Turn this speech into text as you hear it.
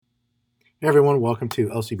Hey everyone, welcome to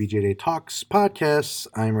LCBJJ Talks Podcasts.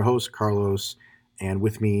 I'm your host, Carlos, and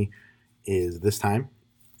with me is this time,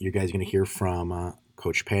 you guys are going to hear from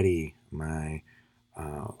Coach Patty, my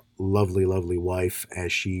lovely, lovely wife,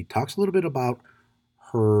 as she talks a little bit about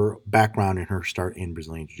her background and her start in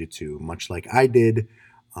Brazilian Jiu Jitsu. Much like I did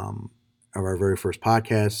our very first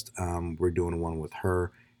podcast, we're doing one with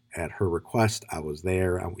her at her request. I was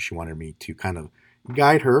there. She wanted me to kind of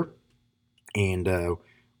guide her, and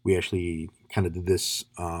we actually kind of did this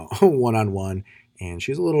one-on-one, and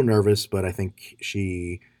she's a little nervous, but I think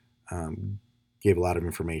she gave a lot of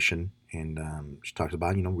information, and she talks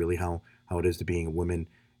about really how it is to being a woman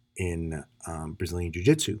in Brazilian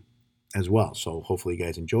Jiu-Jitsu as well. So hopefully you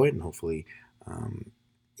guys enjoy it, and hopefully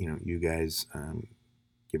you guys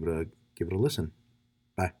give it a listen.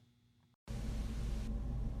 Bye.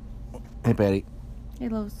 Hey, Patty. Hey,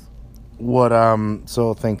 Los.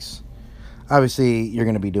 So thanks. Obviously, you're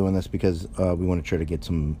going to be doing this because we want to try to get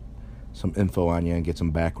some info on you and get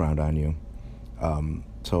some background on you.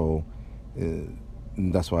 So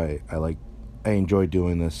that's why I enjoy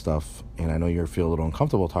doing this stuff, and I know you feel a little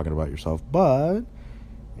uncomfortable talking about yourself, but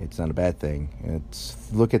it's not a bad thing.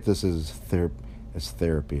 Look at this as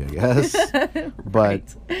therapy, I guess.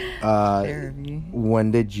 But therapy.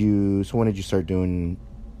 When did you start doing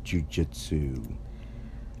jiu-jitsu?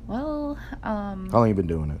 Well, how long you been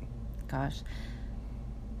doing it? Gosh,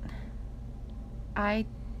 I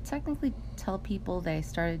technically tell people that I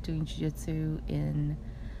started doing jiu-jitsu in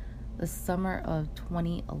the summer of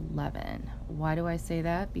 2011. Why do I say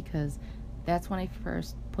that? Because that's when I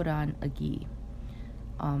first put on a gi.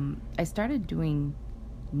 I started doing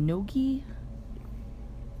no-gi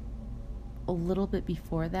a little bit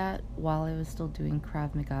before that while I was still doing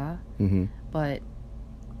Krav Maga. Mm-hmm. But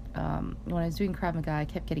when I was doing Krav Maga, I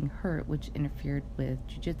kept getting hurt, which interfered with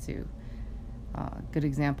jiu-jitsu. Good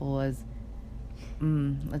example was,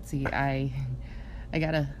 let's see, I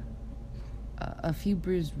got a few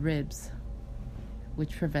bruised ribs,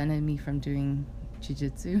 which prevented me from doing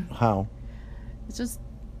jiu-jitsu. How? It's just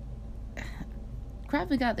Krav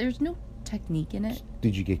Maga. There's no technique in it.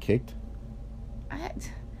 Did you get kicked?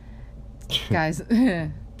 Guys,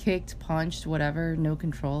 kicked, punched, whatever, no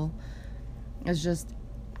control. It's just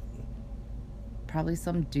probably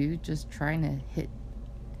some dude just trying to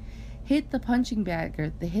hit the punching bag,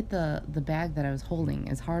 or hit the bag that I was holding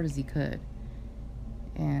as hard as he could.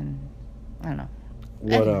 And I don't know.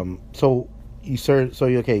 What so you started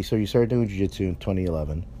doing jiu-jitsu in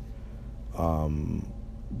 2011. So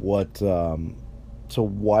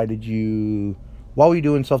why were you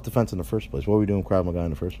doing self-defense in the first place? Why were you doing Krav Maga in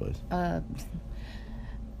the first place?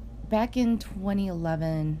 Back in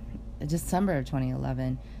 2011, December of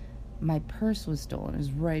 2011, my purse was stolen. It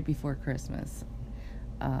was right before Christmas.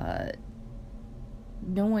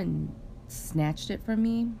 No one snatched it from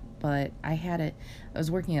me, but I had it. I was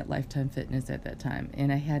working at Lifetime Fitness at that time,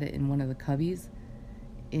 and I had it in one of the cubbies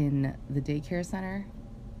in the daycare center,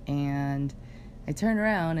 and I turned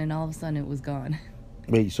around, and all of a sudden it was gone.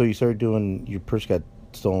 Wait, so you started doing, your purse got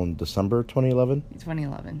stolen December 2011?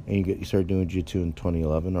 2011. And you started doing jiu-jitsu in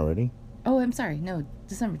 2011 already? Oh, I'm sorry. No,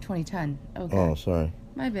 December 2010. Okay. Oh, sorry.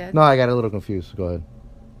 My bad. No, I got a little confused. Go ahead.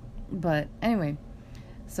 But anyway,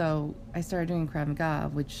 so I started doing Krav Maga,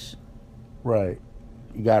 which... Right.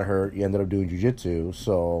 You got hurt. You ended up doing jiu-jitsu,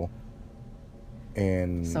 so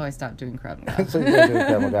I stopped doing Krav Maga. So you started doing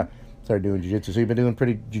Krav Maga. Started doing jiu-jitsu. So you've been doing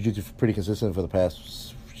jiu-jitsu pretty consistent for the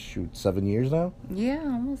past, 7 years now? Yeah,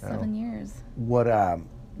 almost 7 years.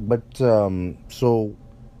 So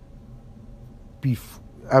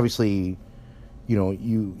obviously,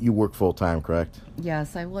 you work full-time, correct?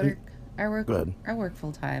 Yes, I work. Good. I work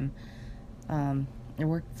full time. I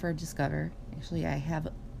work for Discover. Actually, I have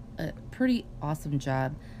a pretty awesome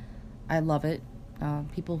job. I love it.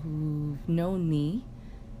 People who've known me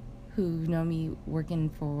working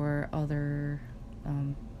for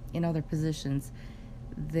in other positions,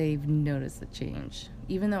 they've noticed the change.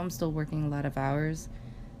 Even though I'm still working a lot of hours,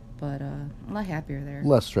 but a lot happier there.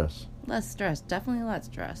 Less stress. Less stress. Definitely less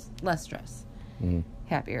stress. Less stress. Mm-hmm.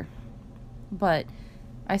 Happier. But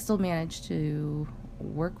I still manage to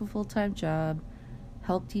work a full-time job,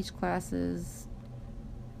 help teach classes,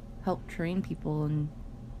 help train people. And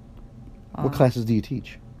what classes do you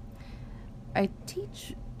teach? I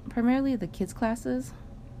teach primarily the kids' classes,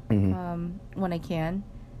 when I can,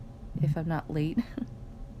 if I'm not late.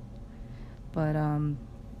 But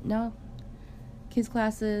no, kids'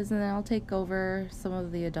 classes, and then I'll take over some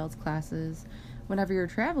of the adults' classes. Whenever you're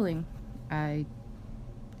traveling, I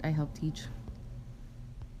help teach.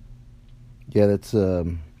 Yeah, that's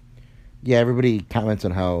everybody comments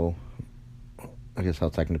on how I guess how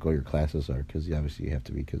technical your classes are, because obviously you have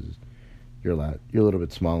to be, because you're a little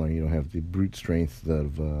bit smaller. You don't have the brute strength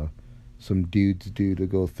that some dudes do to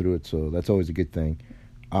go through it. So that's always a good thing.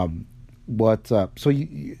 So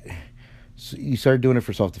you started doing it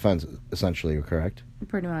for self-defense, essentially, correct?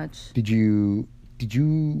 Pretty much. Did you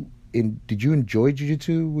enjoy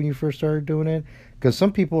jiu-jitsu when you first started doing it? Because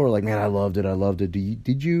some people are like, man, I loved it. Do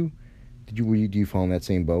you fall in that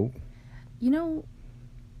same boat?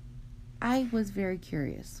 I was very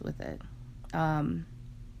curious with it. I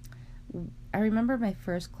remember my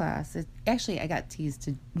first class. I got teased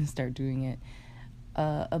to start doing it.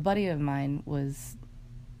 A buddy of mine was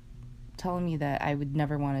telling me that I would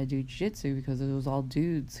never want to do jiu-jitsu because it was all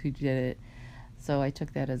dudes who did it. So I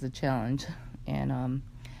took that as a challenge, and I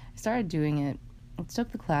started doing it. I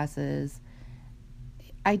took the classes.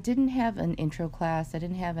 I didn't have an intro class. I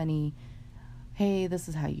didn't have any, hey, this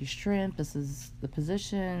is how you shrimp, this is the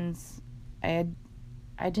positions. I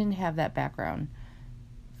didn't have that background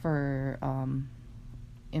for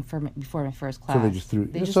before my first class. So they just threw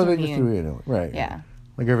you in it. Right. Yeah.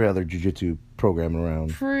 Like every other jiu-jitsu program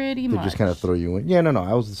around. Pretty much. They just kind of throw you in. Yeah, no,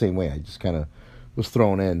 I was the same way. I just kind of was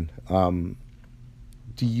thrown in. I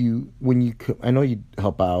know you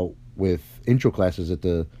help out with intro classes at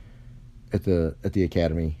the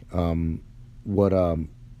academy. You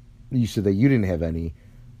said that you didn't have any.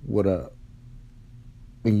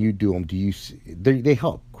 When you do them, they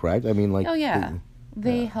help, correct? I mean, like. Oh yeah,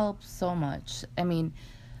 they help so much. I mean,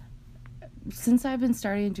 since I've been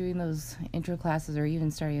starting doing those intro classes, or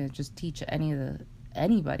even starting to just teach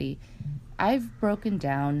anybody, I've broken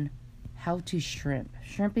down how to shrimp.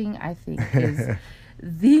 Shrimping, I think, is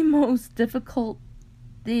the most difficult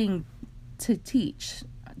thing to teach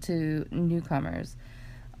to newcomers.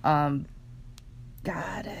 God,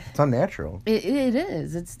 it's unnatural. It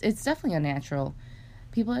is. It's definitely unnatural.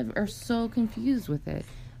 People are so confused with it,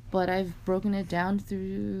 but I've broken it down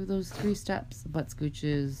through those 3 steps: butt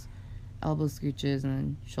scooches, elbow scooches, and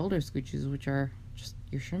then shoulder scooches, which are just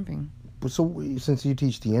your shrimping. So, since you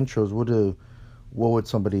teach the intros, what would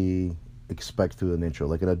somebody expect through an intro,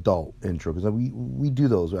 like an adult intro? Because we do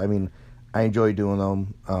those. I mean, I enjoy doing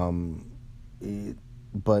them.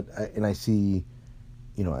 I see,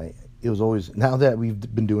 it was always, now that we've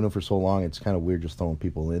been doing it for so long, it's kind of weird just throwing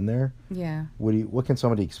people in there. Yeah. What can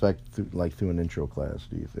somebody expect through an intro class,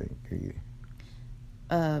 do you think?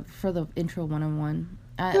 For the intro 101.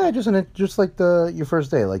 Yeah, just like your first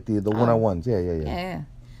day, like the 101s. Yeah.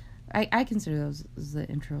 I consider those as the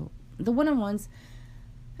intro. The 101s,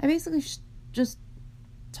 I basically just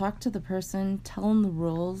talk to the person, tell them the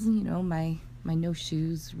rules, my no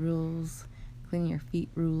shoes rules, cleaning your feet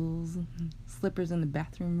rules, slippers in the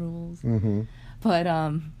bathroom rules. Mm-hmm. But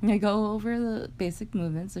I go over the basic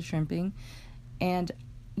movements of shrimping, and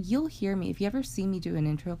you'll hear me, if you ever see me do an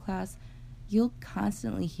intro class, you'll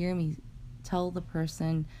constantly hear me tell the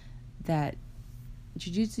person that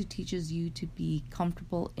jiu-jitsu teaches you to be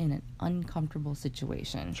comfortable in an uncomfortable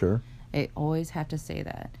situation. Sure. I always have to say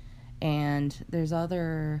that. And there's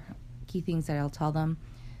other key things that I'll tell them,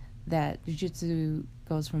 that jiu-jitsu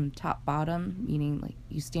goes from top bottom, meaning like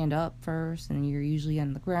you stand up first and you're usually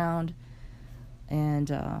on the ground, and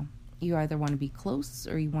you either want to be close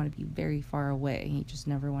or you want to be very far away. You just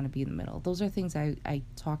never want to be in the middle. Those are things I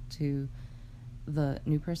talk to the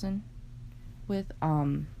new person with.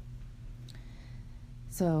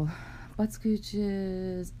 So butt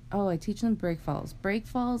scooches. Oh, I teach them break falls. Break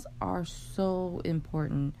falls are so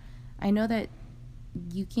important. I know that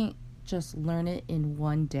you can't just learn it in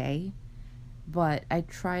one day, but I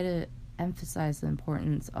try to emphasize the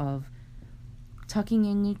importance of tucking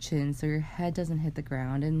in your chin so your head doesn't hit the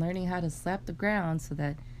ground, and learning how to slap the ground so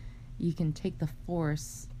that you can take the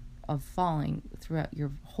force of falling throughout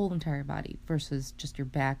your whole entire body versus just your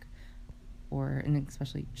back, and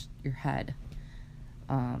especially just your head.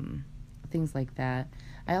 Things like that.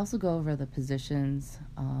 I also go over the positions.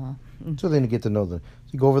 So they get to know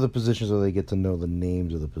you go over the positions, so they get to know the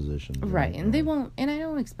names of the positions. Right, and they won't, and I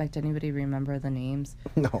don't expect anybody to remember the names.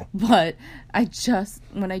 No. But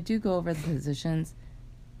when I do go over the positions,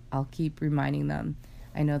 I'll keep reminding them,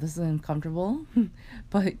 I know this is uncomfortable,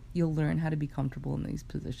 but you'll learn how to be comfortable in these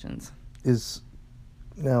positions. This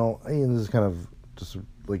is kind of just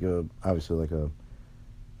obviously like a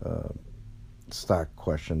stock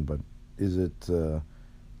question, but is it, do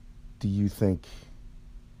you think,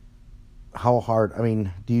 how hard,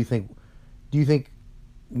 do you think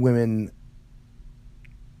women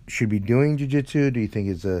should be doing jiu-jitsu? Do you think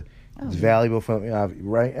it's valuable for,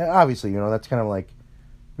 right? Obviously, that's kind of like,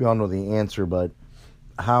 we all know the answer, but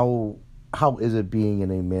how is it being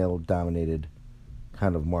in a male-dominated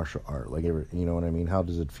kind of martial art? Like, you know what I mean? How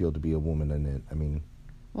does it feel to be a woman in it? I mean,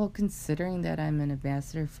 Well, considering that I'm an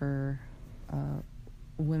ambassador for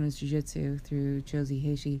women's jiu-jitsu through Josie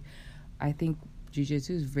Heishi, I think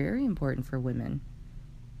jiu-jitsu is very important for women.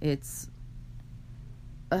 It's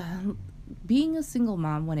being a single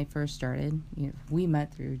mom when I first started. We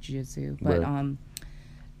met through jiu-jitsu, but Right.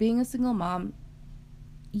 Being a single mom,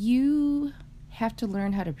 you have to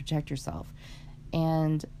learn how to protect yourself,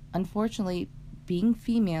 and unfortunately, being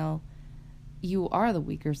female, you are the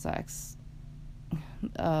weaker sex.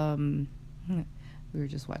 We were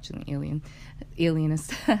just watching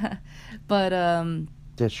Alienist, but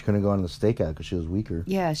yeah, she couldn't go on the stakeout because she was weaker.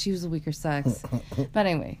 yeah, she was a weaker sex. But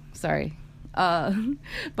anyway, sorry. But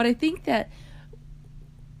I think that,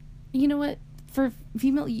 you know what, for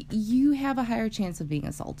female, you have a higher chance of being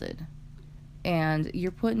assaulted, and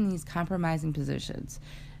you're put in these compromising positions.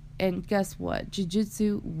 And guess what?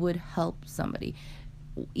 Jiu-jitsu would help somebody,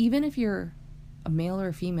 even if you're a male or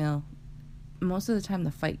a female. Most of the time,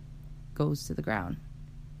 the fight goes to the ground.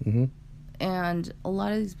 Mm-hmm. And a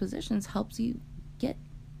lot of these positions helps you get,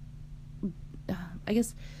 I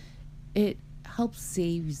guess, it helps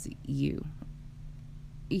saves you.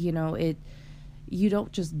 You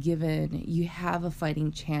don't just give in. You have a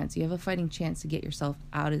fighting chance. You have a fighting chance to get yourself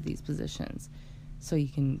out of these positions, so you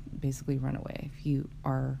can basically run away if you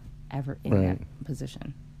are ever in Right. that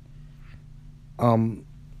position.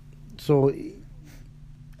 So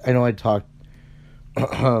I know I talked.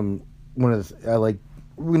 We're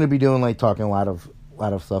gonna be doing like talking a lot of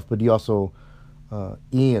stuff, but you also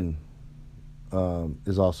Ian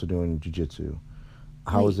is also doing jiu-jitsu.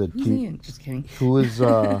 How is it? Who's Ian? Just kidding. Who is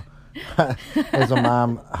as a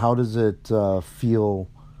mom? How does it feel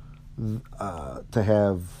to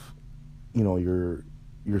have your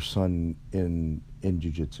son in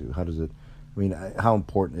jiu-jitsu? How does it? I mean, how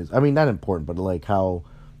important is? I mean, not important, but like how.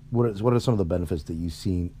 What are some of the benefits that you've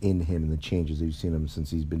seen in him and the changes that you've seen him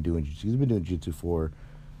since he's been doing jiu-jitsu? He's been doing jiu-jitsu for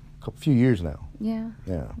a few years now. Yeah.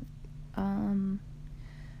 Yeah.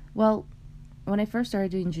 Well, when I first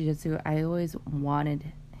started doing jiu-jitsu, I always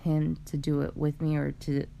wanted him to do it with me, or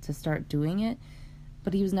to start doing it,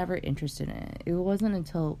 but he was never interested in it. It wasn't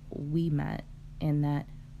until we met and that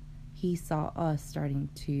he saw us starting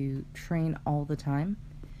to train all the time,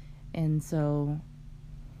 and so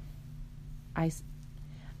I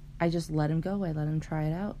just let him go. I let him try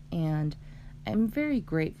it out, and I'm very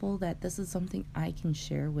grateful that this is something I can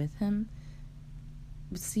share with him.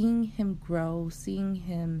 Seeing him grow, seeing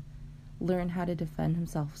him learn how to defend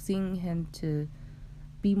himself, seeing him to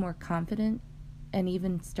be more confident, and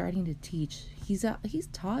even starting to teach. He's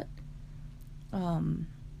taught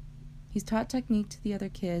technique to the other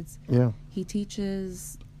kids. Yeah. He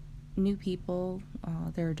teaches new people,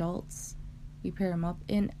 they're adults. We pair him up,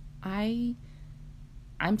 and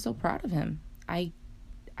I'm so proud of him. I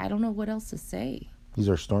don't know what else to say. He's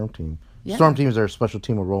our Storm Team. Yeah. Storm Team is our special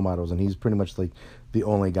team of role models, and he's pretty much like the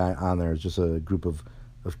only guy on there. It's just a group of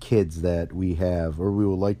kids that we have, or we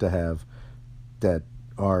would like to have, that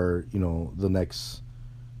are the next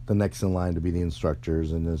in line to be the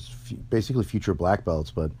instructors, and is basically future black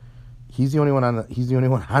belts. But he's the only one on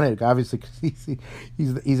it, obviously, because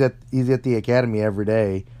he's at the academy every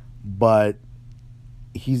day. But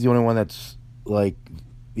he's the only one that's like.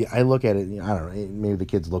 Yeah, I look at it. I don't know. Maybe the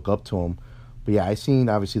kids look up to him, but yeah, I seen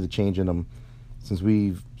obviously the change in him since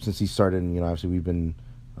he started. And, obviously we've been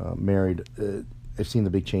married. I've seen the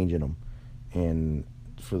big change in him, and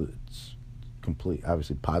it's complete,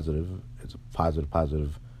 obviously positive. It's a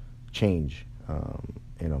positive change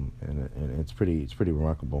in him, and it's pretty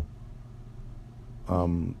remarkable.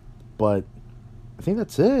 But I think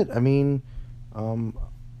that's it. I mean,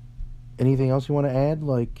 anything else you want to add?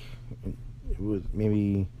 Like.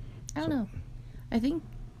 Maybe I don't know. I think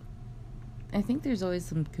there's always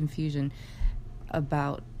some confusion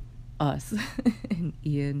about us and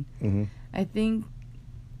Ian. Mm-hmm. I think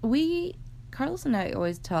Carlos and I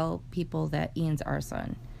always tell people that Ian's our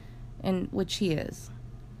son, and which he is.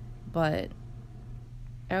 But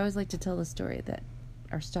I always like to tell the story, that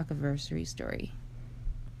our Stockiversary story.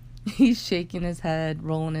 He's shaking his head,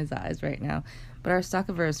 rolling his eyes right now. But our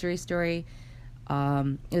Stockiversary story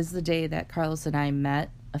is the day that Carlos and I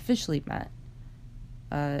officially met.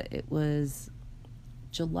 It was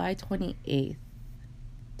July 28th,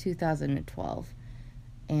 2012.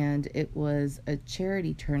 And it was a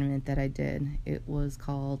charity tournament that I did. It was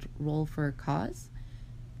called Roll for a Cause.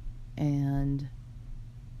 And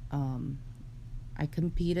I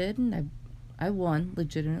competed, and I won,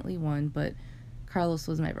 legitimately won, but Carlos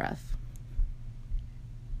was my ref.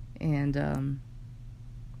 And,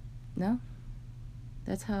 no.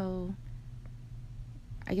 That's how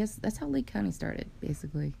I guess that's how Lake County started,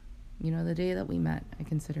 basically. The day that we met, I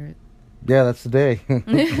consider it. Yeah, that's the day.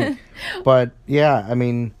 But yeah, I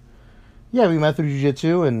mean, yeah, we met through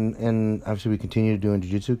jiu-jitsu, and obviously we continue doing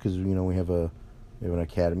jiu-jitsu because we have an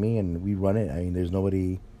academy and we run it. I mean, there's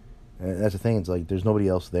nobody. That's the thing. It's like there's nobody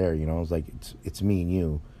else there. It's like it's me and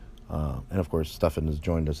you, and of course Stefan has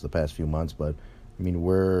joined us the past few months. But I mean,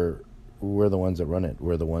 we're the ones that run it.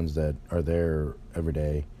 We're the ones that are there every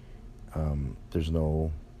day. There's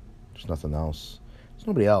nothing else. There's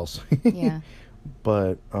nobody else. Yeah.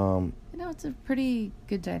 But it's a pretty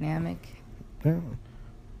good dynamic. yeah.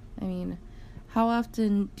 I mean, how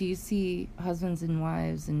often do you see husbands and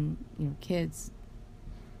wives and kids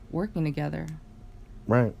working together?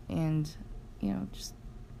 Right. And just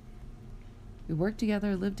we work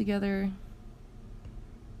together, live together.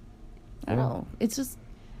 I don't know. It's just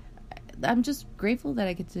I'm just grateful that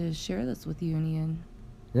I get to share this with you and Ian.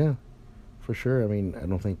 Yeah, for sure. I mean, I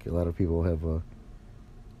don't think a lot of people have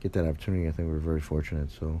get that opportunity. I think we're very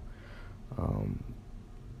fortunate. So,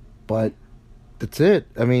 but that's it.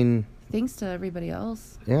 I mean, thanks to everybody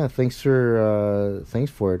else. Yeah, thanks for it.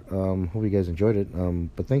 Hope you guys enjoyed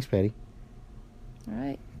it. But thanks, Patty. All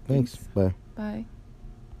right. Thanks. Bye. Bye.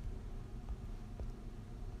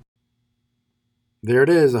 There it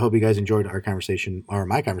is. I hope you guys enjoyed our conversation, or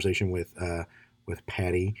my conversation with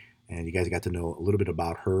Patty, and you guys got to know a little bit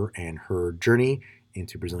about her and her journey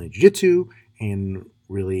into Brazilian Jiu-Jitsu, and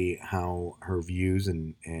really how her views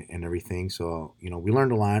and everything. So we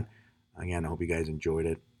learned a lot. Again, I hope you guys enjoyed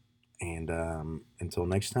it. And until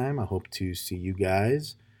next time, I hope to see you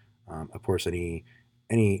guys. Of course, any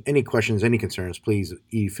questions, any concerns, please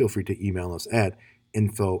feel free to email us at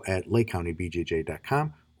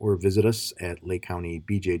info@lakecountybjj.com or visit us at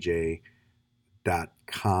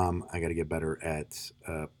lakecountybjj.com. I got to get better at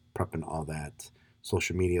prepping all that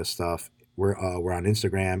social media stuff. We're on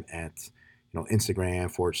Instagram at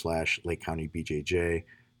Instagram/Lake County BJJ.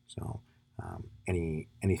 So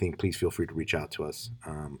anything, please feel free to reach out to us.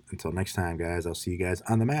 Until next time, guys, I'll see you guys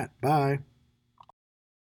on the mat. Bye.